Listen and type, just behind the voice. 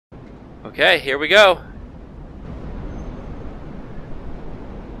Okay, here we go.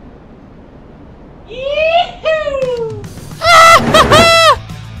 Yee-hoo!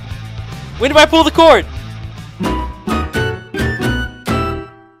 When do I pull the cord?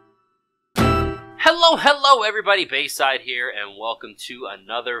 Hello everybody, Baysyde here, and welcome to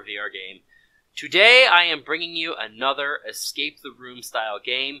another VR game. Today I am bringing you another Escape the Room style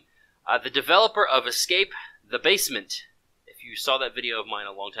game. The developer of Escape the Basement, if you saw that video of mine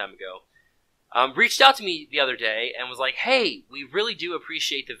a long time ago, reached out to me the other day and was like, hey, we really do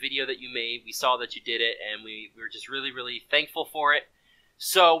appreciate the video that you made. We saw that you did it, and we were just really thankful for it.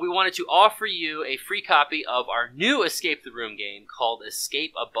 So we wanted to offer you a free copy of our new Escape the Room game called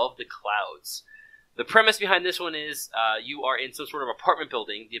Escape Above the Clouds. The premise behind this one is you are in some sort of apartment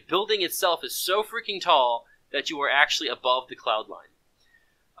building. The building itself is so freaking tall that you are actually above the cloud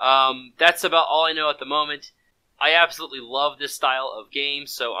line. That's about all I know at the moment. I absolutely love this style of game,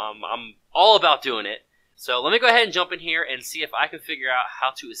 so I'm all about doing it. So let me go ahead and jump in here and see if I can figure out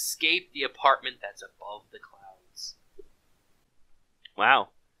how to escape the apartment that's above the clouds. Wow.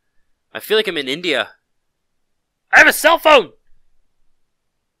 I feel like I'm in India. I have a cell phone!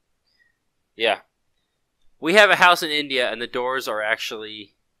 Yeah. We have a house in India, and the doors are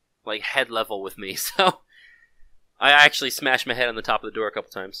actually, like, head level with me, so I actually smashed my head on the top of the door a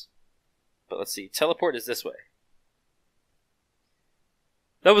couple times. But let's see. Teleport is this way.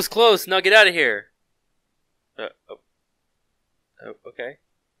 That was close. Now get out of here. Oh, okay.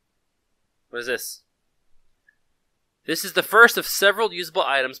 What is this? This is the first of several usable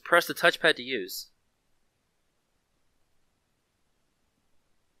items. Press the touchpad to use.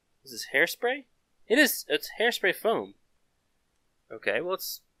 Is this hairspray? It is. It's hairspray foam. Okay, well,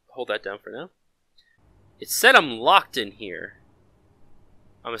 let's hold that down for now. It said I'm locked in here.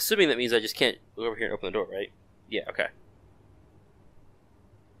 I'm assuming that means I just can't go over here and open the door, right? Yeah, okay.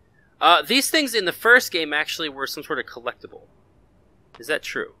 These things in the first game actually were some sort of collectible. Is that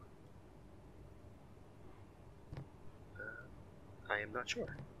true? I am not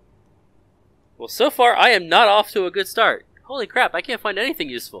sure. Well, so far I am not off to a good start. Holy crap, I can't find anything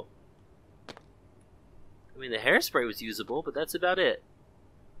useful. I mean, the hairspray was usable, but that's about it.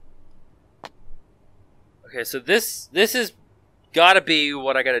 Okay, so this is gotta be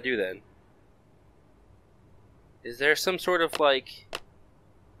what I gotta do then. Is there some sort of, like...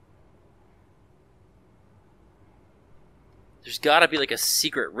 There's gotta be, like, a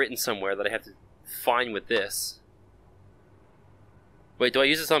secret written somewhere that I have to find with this. Wait, do I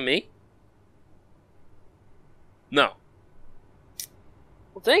use this on me? No.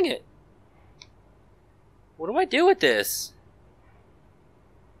 Well, dang it. What do I do with this?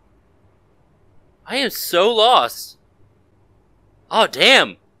 I am so lost. Oh,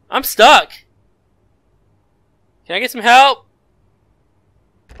 damn. I'm stuck. Can I get some help?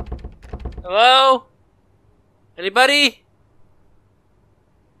 Hello? Anybody?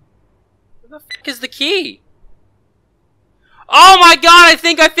 Where the fuck is the key? Oh my god, I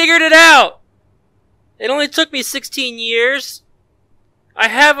think I figured it out! It only took me 16 years. I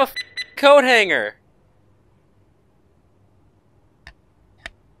have a coat hanger.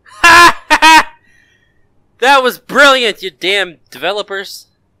 That was brilliant, you damn developers.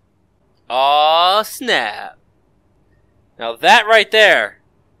 Aw, snap. Now that right there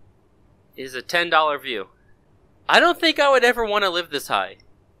is a $10 view. I don't think I would ever want to live this high.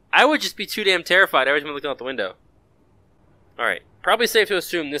 I would just be too damn terrified every time I looked out the window. Alright, probably safe to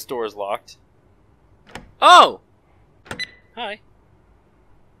assume this door is locked. Oh! Hi.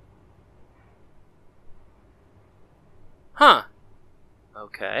 Huh.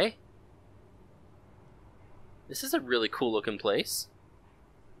 Okay. This is a really cool looking place.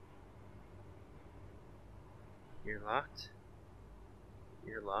 You're locked.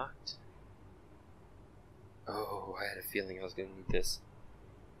 You're locked. Oh, I had a feeling I was going to need this.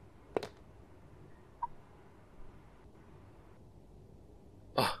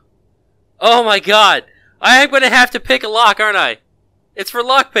 Oh. Oh my god! I am going to have to pick a lock, aren't I? It's for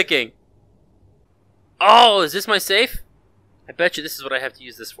lock picking. Oh, is this my safe? I bet you this is what I have to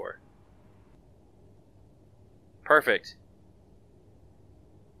use this for. Perfect.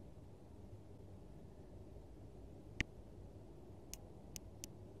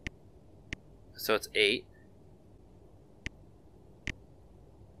 So it's 8.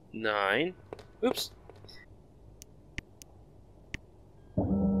 9. Oops.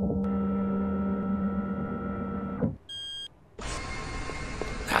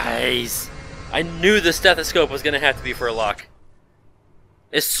 Nice. I knew the stethoscope was going to have to be for a lock.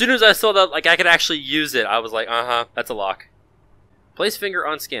 As soon as I saw that, like, I could actually use it, I was like, uh-huh, that's a lock. Place finger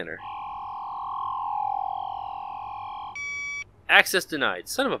on scanner. Access denied.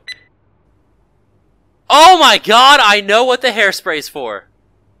 Son of a... Oh my god, I know what the hairspray's for.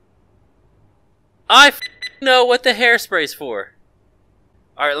 I know what the hairspray's for.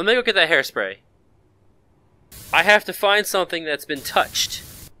 Alright, let me go get that hairspray. I have to find something that's been touched.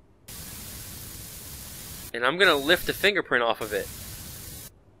 And I'm gonna lift the fingerprint off of it.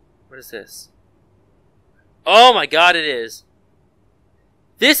 What is this? Oh my god, it is.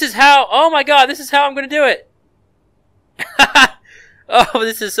 This is how, oh my god, this is how I'm gonna do it. Oh,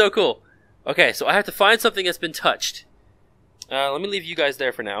 this is so cool. Okay, so I have to find something that's been touched. Let me leave you guys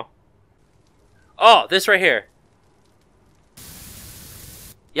there for now. Oh, this right here.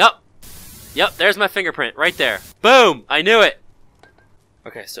 Yup. Yup, there's my fingerprint right there. Boom! I knew it!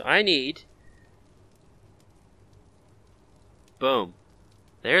 Okay, so I need... Boom.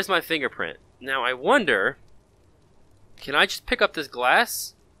 There's my fingerprint. Now I wonder... Can I just pick up this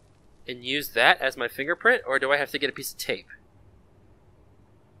glass and use that as my fingerprint? Or do I have to get a piece of tape?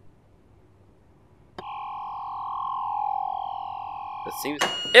 That seems...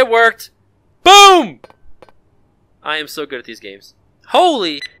 It worked! Boom! I am so good at these games.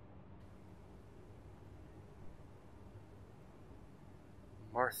 Holy...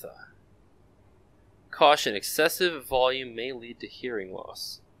 Martha. Caution, excessive volume may lead to hearing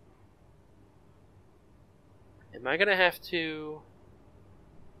loss. Am I gonna have to...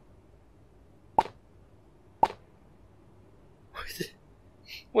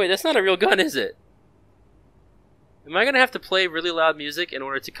 Wait, that's not a real gun, is it? Am I gonna have to play really loud music in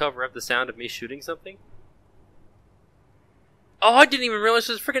order to cover up the sound of me shooting something? Oh, I didn't even realize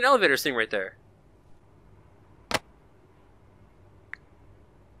there's a freaking elevator thing right there.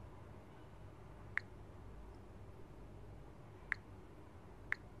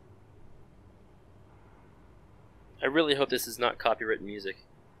 I really hope this is not copyrighted music.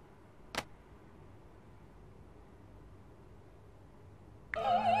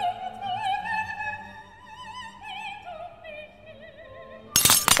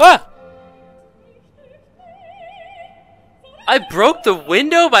 Ah! I broke the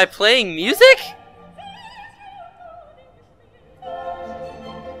window by playing music?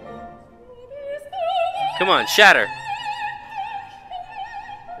 Come on, shatter.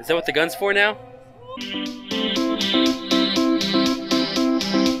 Is that what the gun's for now?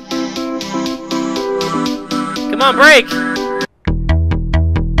 Come on, break!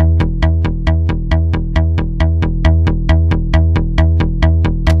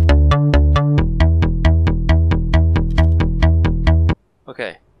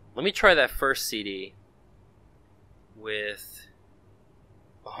 Okay, let me try that first CD with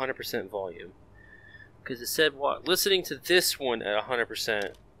 100% volume. Because it said what? Listening to this one at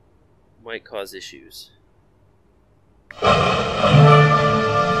 100% might cause issues.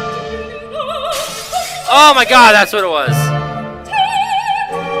 Oh my god, that's what it was!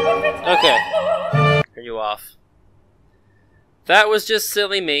 Okay. Turn you off. That was just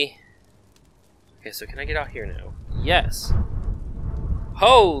silly me. Okay, so can I get out here now? Yes.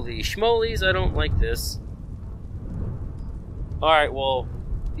 Holy schmolies, I don't like this. Alright, well,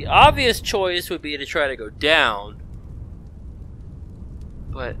 the obvious choice would be to try to go down.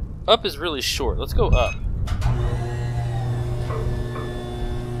 But up is really short. Let's go up.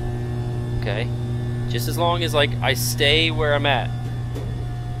 Okay. Just as long as, like, I stay where I'm at.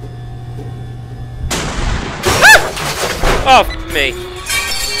 Ah! Oh, me.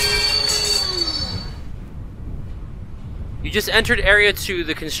 You just entered area 2,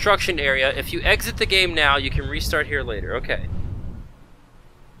 the construction area. If you exit the game now, you can restart here later. Okay.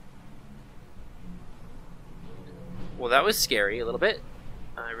 Well, that was scary a little bit.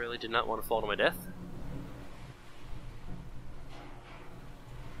 I really did not want to fall to my death.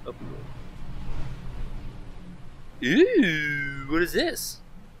 Oh. Ooh, what is this?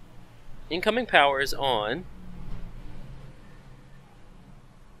 Incoming power is on.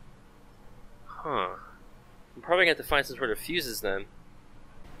 Huh. I'm probably going to have to find some sort of fuses then.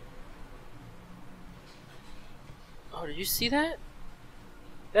 Oh, did you see that?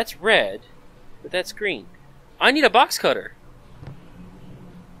 That's red, but that's green. I need a box cutter.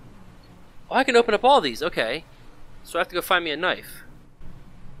 Oh, I can open up all these. Okay. So I have to go find me a knife.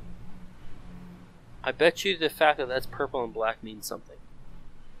 I bet you the fact that that's purple and black means something.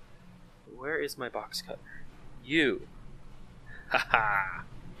 Where is my box cutter? You. Haha.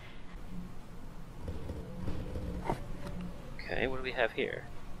 Okay, what do we have here?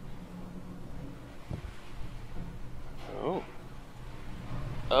 Oh.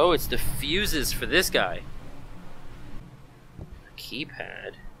 Oh, it's the fuses for this guy. A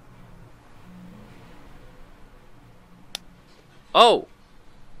keypad. Oh!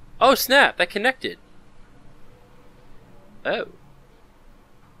 Oh snap, that connected. Oh.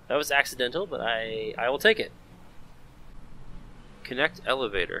 That was accidental, but I will take it. Connect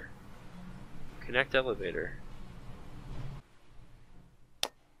elevator. Connect elevator.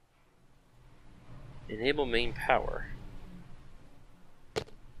 Enable main power.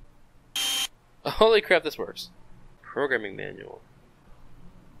 Holy crap, this works. Programming manual.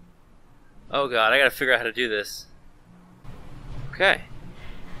 Oh god, I gotta figure out how to do this. Okay.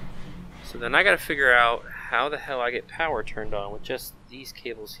 So then I gotta figure out how the hell I get power turned on with just these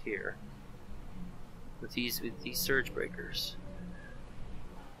cables here. With these surge breakers.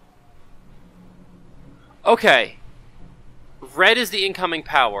 Okay. Red is the incoming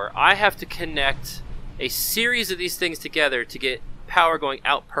power. I have to connect a series of these things together to get power going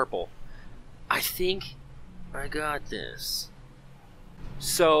out purple. I think I got this.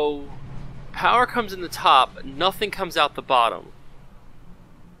 So, power comes in the top, nothing comes out the bottom.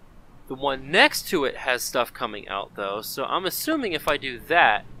 The one next to it has stuff coming out though, so I'm assuming if I do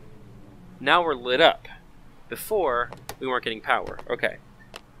that, now we're lit up. Before, we weren't getting power. Okay.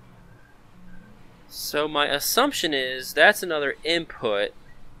 So my assumption is that's another input.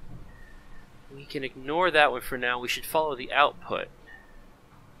 We can ignore that one for now. We should follow the output,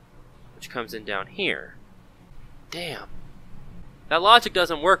 which comes in down here. Damn. That logic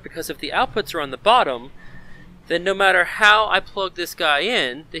doesn't work because if the outputs are on the bottom, then no matter how I plug this guy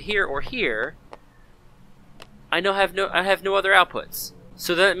in, to here or here, I have no other outputs.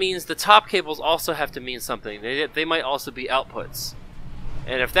 So that means the top cables also have to mean something. They might also be outputs.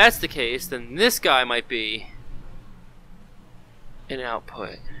 And if that's the case, then this guy might be an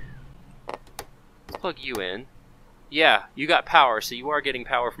output. Let's plug you in. Yeah, you got power, so you are getting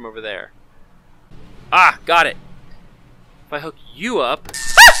power from over there. Ah, got it. If I hook you up...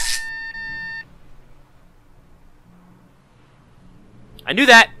 I knew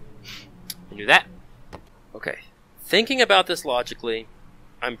that! I knew that. Okay. Thinking about this logically,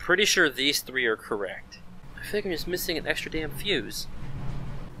 I'm pretty sure these three are correct. I think I'm just missing an extra damn fuse.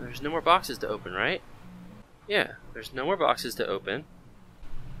 There's no more boxes to open, right? Yeah, there's no more boxes to open.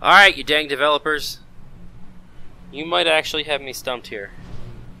 Alright, you dang developers. You might actually have me stumped here.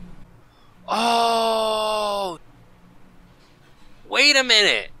 Oh! Wait a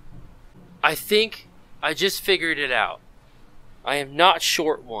minute! I think I just figured it out. I am not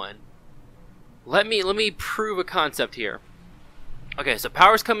short one. Let me prove a concept here. Okay, so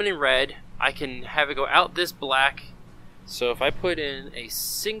power's coming in red. I can have it go out this black. So if I put in a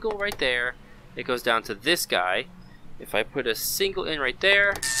single right there, it goes down to this guy. If I put a single in right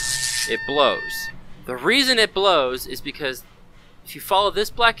there, it blows. The reason it blows is because if you follow this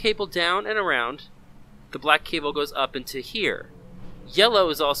black cable down and around, the black cable goes up into here. Yellow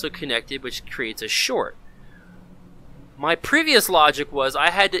is also connected, which creates a short. My previous logic was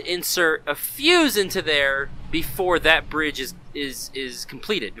I had to insert a fuse into there before that bridge is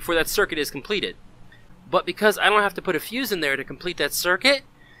completed, before that circuit is completed. But because I don't have to put a fuse in there to complete that circuit,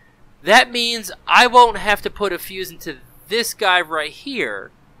 that means I won't have to put a fuse into this guy right here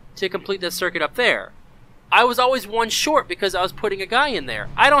to complete that circuit up there. I was always one short because I was putting a guy in there.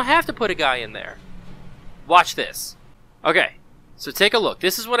 I don't have to put a guy in there. Watch this. Okay, so take a look.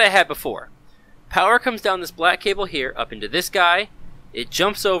 This is what I had before. Power comes down this black cable here up into this guy. It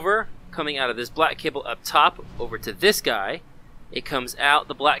jumps over, coming out of this black cable up top, over to this guy. It comes out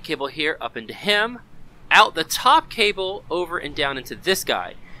the black cable here up into him. Out the top cable over and down into this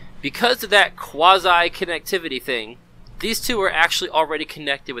guy. Because of that quasi-connectivity thing, these two are actually already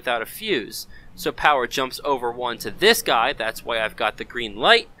connected without a fuse. So power jumps over one to this guy. That's why I've got the green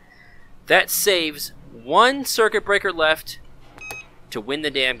light. That saves one circuit breaker left to win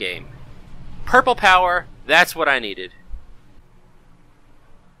the damn game. Purple power, that's what I needed.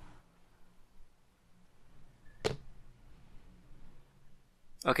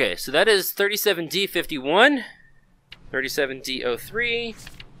 Okay, so that is 37D51, 37D03,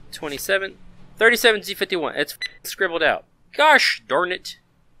 27, 37D51. It's scribbled out. Gosh darn it.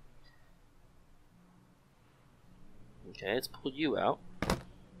 Okay, let's pull you out.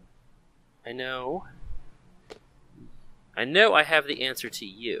 I know I have the answer to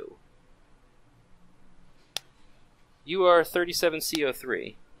you. You are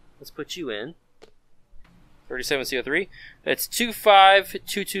 37CO3. Let's put you in. 37CO3. That's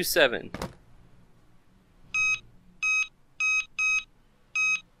 25227.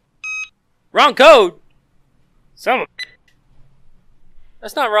 Wrong code!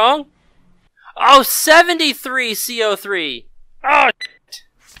 That's not wrong. Oh, 73CO3. Oh, shit.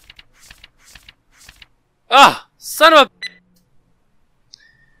 Oh, son of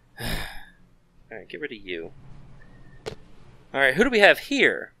a... Alright, get rid of you. Alright, who do we have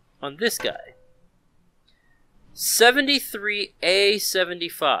here on this guy?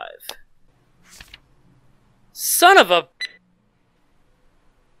 73A75. Son of a...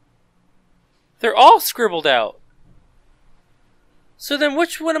 They're all scribbled out. So then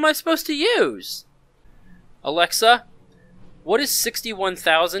which one am I supposed to use? Alexa, what is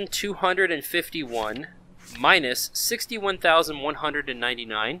 61,251 minus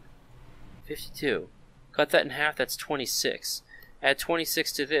 61,199? 52. Cut that in half, that's 26. Add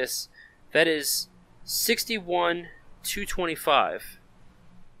 26 to this, that is 61,225.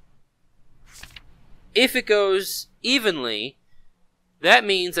 If it goes evenly, that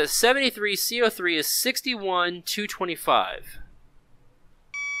means that 73 CO3 is 61,225.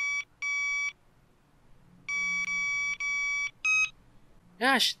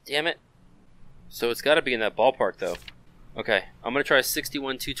 Gosh, damn it. So it's got to be in that ballpark, though. Okay, I'm going to try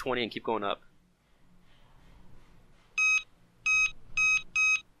 61,220 and keep going up.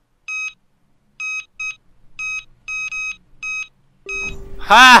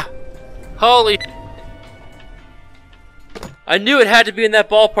 Ha! Holy... I knew it had to be in that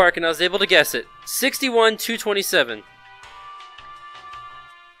ballpark and I was able to guess it. 61,227.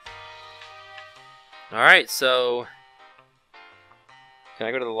 Alright, so... Can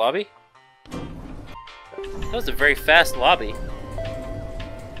I go to the lobby? That was a very fast lobby.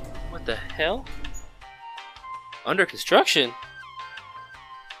 What the hell? Under construction?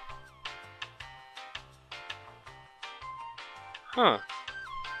 Huh.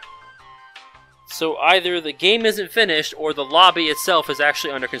 So either the game isn't finished or the lobby itself is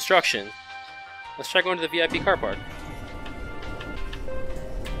actually under construction. Let's try going to the VIP car park.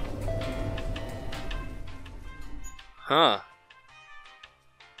 Huh.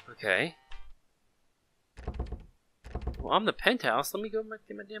 Okay. Well, I'm the penthouse. Let me go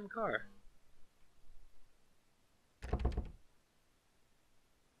get my damn car.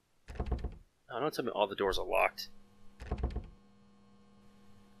 Oh, don't tell me all the doors are locked.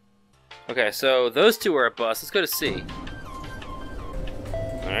 Okay, so those two are a bust. Let's go to C.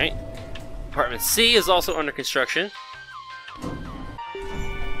 Alright. Apartment C is also under construction.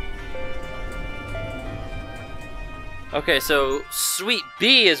 Okay, so Suite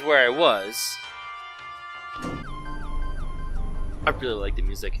B is where I was. I really like the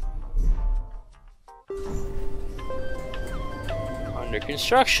music. Under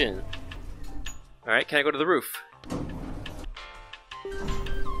construction. Alright, can I go to the roof?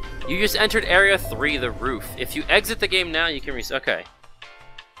 You just entered Area 3, the roof. If you exit the game now, you can okay.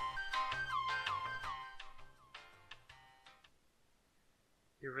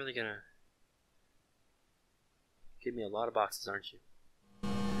 You're really gonna... give me a lot of boxes, aren't you?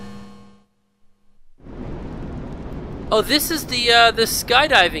 Oh, this is the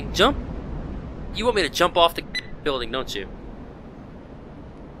skydiving jump. You want me to jump off the building, don't you?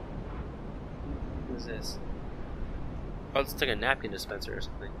 What is this? Oh, it's like a napkin dispenser or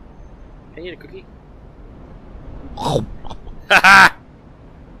something. Can you eat a cookie? Haha!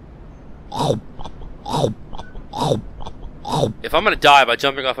 If I'm gonna die by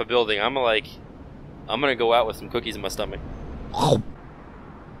jumping off a building, I'm gonna go out with some cookies in my stomach.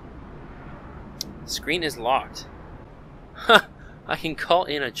 Screen is locked. Huh, I can call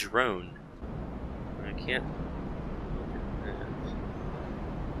in a drone. I can't.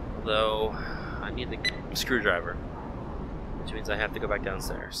 Although, I need the screwdriver. Which means I have to go back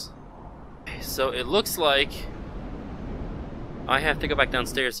downstairs. So it looks like I have to go back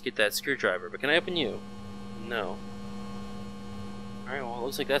downstairs to get that screwdriver. But can I open you? No. Alright, well it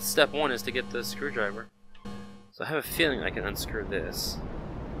looks like that's step one, is to get the screwdriver. So I have a feeling I can unscrew this.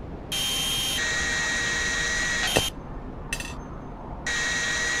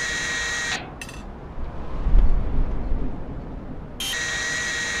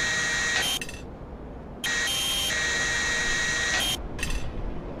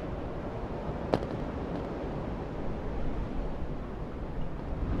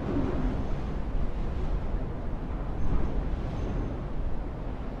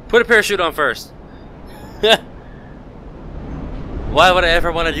 Put a parachute on first. Why would I ever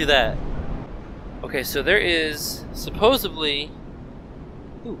want to do that? Okay, so there is supposedly...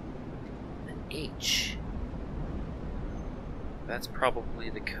 Ooh, an H. That's probably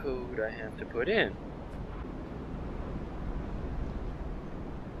the code I have to put in.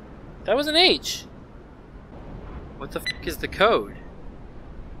 That was an H. What the f*** is the code?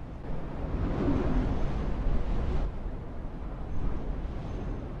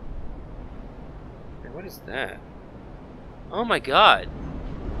 What is that? Oh my god.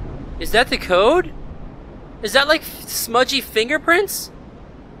 Is that the code? Is that like smudgy fingerprints?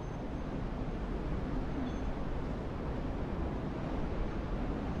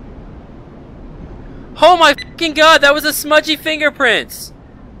 Oh my fucking god, that was a smudgy fingerprints!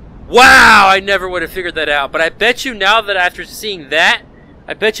 Wow, I never would have figured that out. But I bet you now that after seeing that,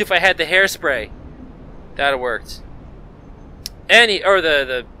 I bet you if I had the hairspray, that would have worked. Or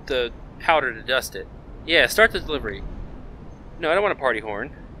the powder to dust it. Yeah, start the delivery. No, I don't want a party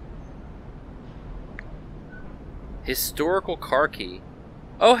horn. Historical car key.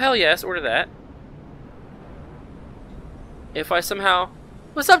 Oh, hell yes, order that. If I somehow...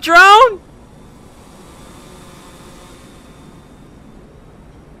 What's up, drone?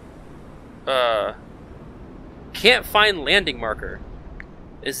 Can't find landing marker.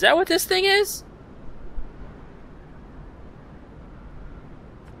 Is that what this thing is?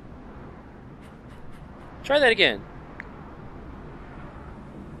 Try that again.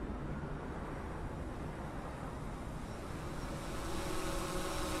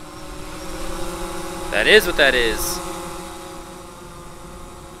 That is what that is.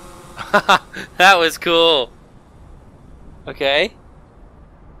 That was cool. Okay.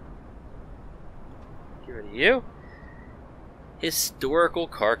 Get rid of you. Historical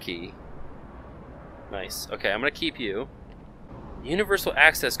car key. Nice. Okay, I'm gonna keep you. Universal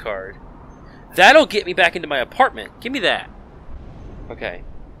access card. That'll get me back into my apartment. Give me that. Okay.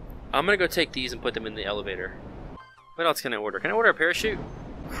 I'm gonna go take these and put them in the elevator. What else can I order? Can I order a parachute?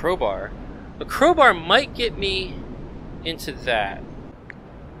 Crowbar. A crowbar might get me into that.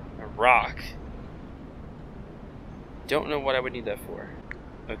 A rock. Don't know what I would need that for.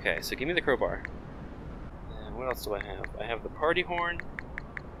 Okay, so give me the crowbar. And what else do I have? I have the party horn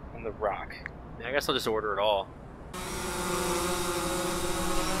and the rock. Yeah, I guess I'll just order it all.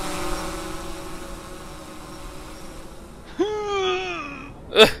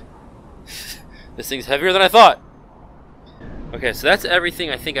 This thing's heavier than I thought. Okay, so that's everything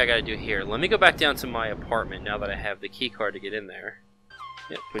I think I gotta do here. Let me go back down to my apartment now that I have the key card to get in there.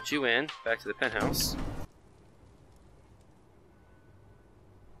 Yep, put you in, back to the penthouse.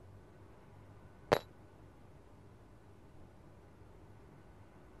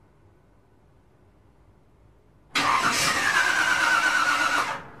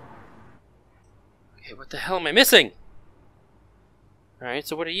 Okay, what the hell am I missing? Alright,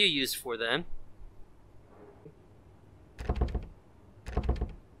 so what are you used for then?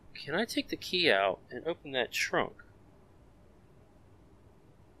 Can I take the key out and open that trunk?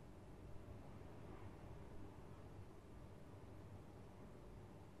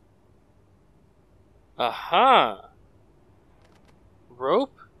 Aha!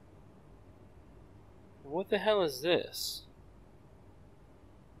 Rope? What the hell is this?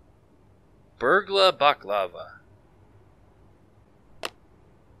 Burgla baklava.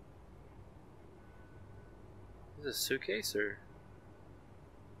 Is this a suitcase or?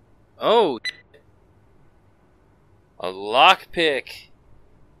 Oh! A lockpick!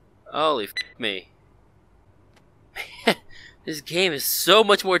 Holy f me. This game is so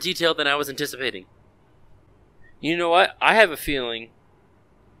much more detailed than I was anticipating. You know what? I have a feeling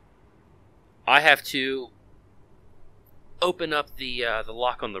I have to open up the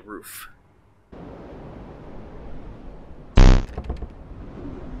lock on the roof.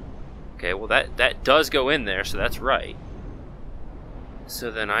 Okay, well that does go in there, so that's right. So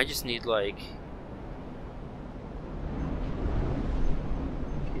then I just need, like...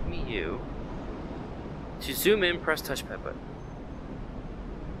 Give me you. To zoom in, press touchpad button.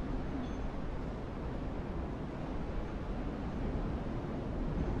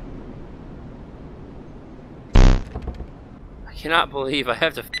 I cannot believe I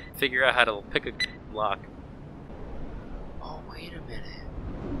have to figure out how to pick a lock. Oh, wait a minute.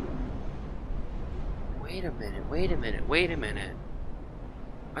 Wait a minute, wait a minute, wait a minute.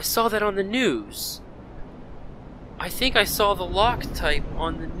 I saw that on the news. I think I saw the lock type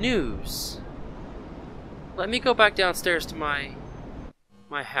on the news. Let me go back downstairs to my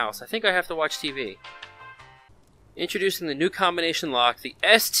house. I think I have to watch TV. Introducing the new combination lock, the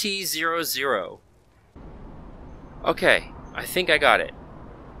ST00. Okay, I think I got it.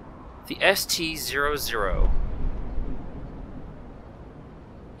 The ST00.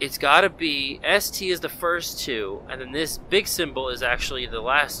 It's gotta be, ST is the first two, and then this big symbol is actually the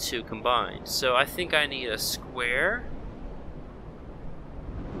last two combined. So I think I need a square,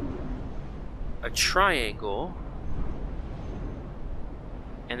 a triangle,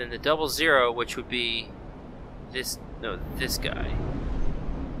 and then the 00, which would be this, no, this guy.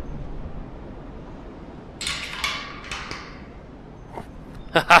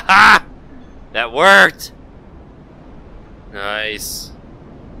 Ha ha ha! That worked! Nice.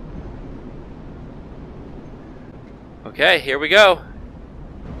 Okay, here we go.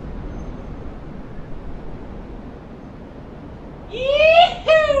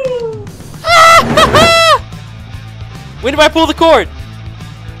 Yee-hoo! When did I pull the cord?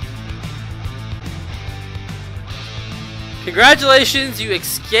 Congratulations, you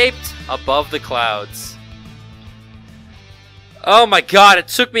escaped above the clouds. Oh my god, it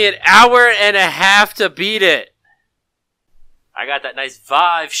took me an hour and a half to beat it. I got that nice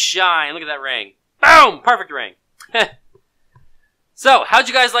VIVE shine. Look at that ring. Boom! Perfect ring. So, how'd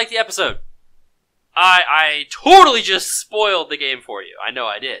you guys like the episode? I totally just spoiled the game for you. I know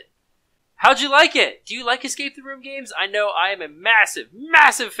I did. How'd you like it? Do you like Escape the Room games? I know I am a massive,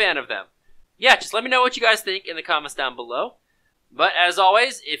 massive fan of them. Yeah, just let me know what you guys think in the comments down below. But as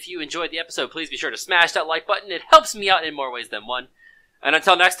always, if you enjoyed the episode, please be sure to smash that like button. It helps me out in more ways than one. And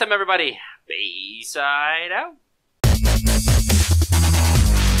until next time, everybody, Bayside out.